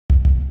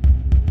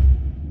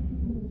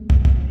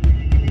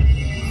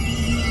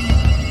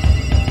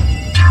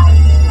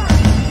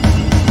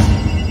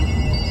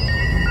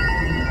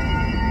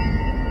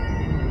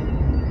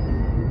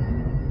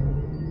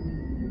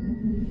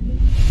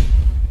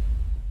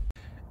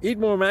Eat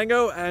more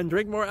mango and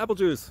drink more apple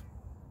juice.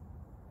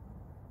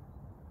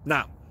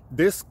 Now,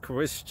 this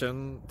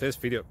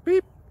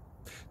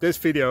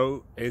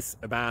video is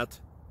about,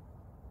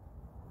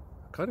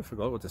 I kind of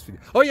forgot what this video.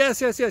 Oh, yes.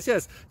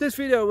 This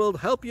video will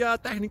help you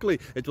out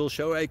technically. It will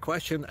show a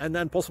question and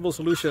then possible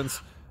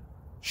solutions.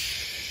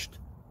 Shh.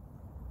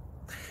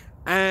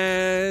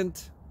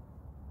 And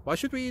why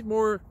should we eat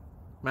more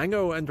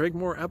mango and drink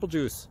more apple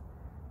juice?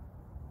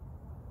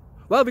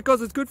 Well,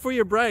 because it's good for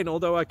your brain,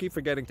 although I keep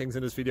forgetting things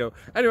in this video.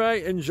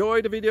 Anyway,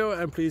 enjoy the video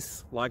and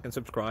please like and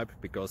subscribe,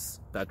 because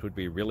that would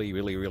be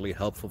really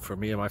helpful for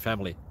me and my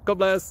family. God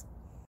bless!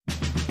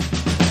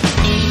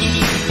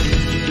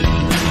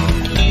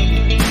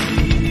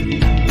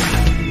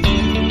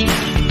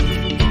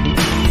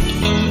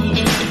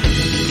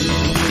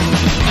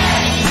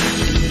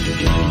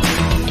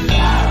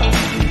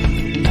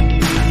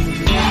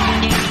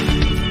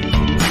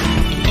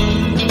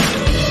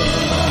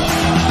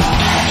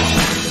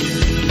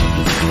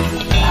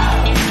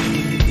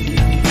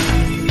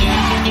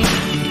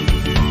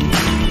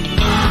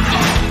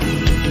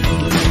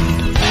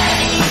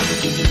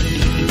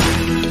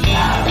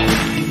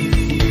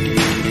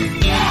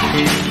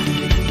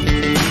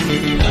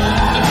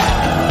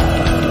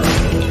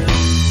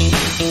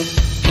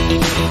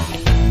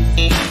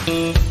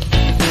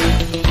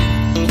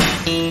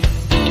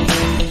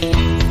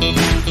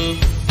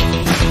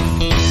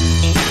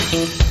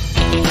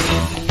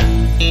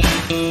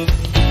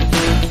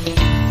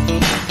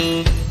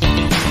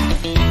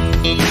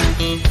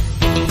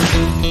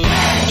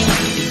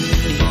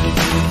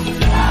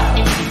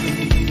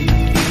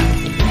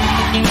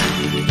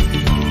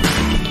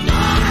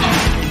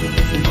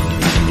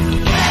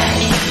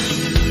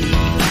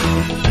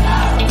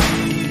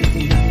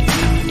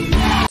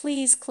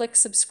 Please click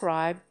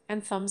subscribe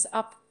and thumbs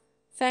up.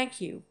 Thank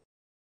you.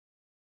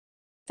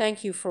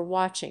 Thank you for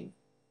watching.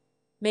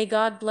 May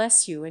God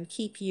bless you and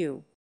keep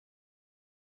you.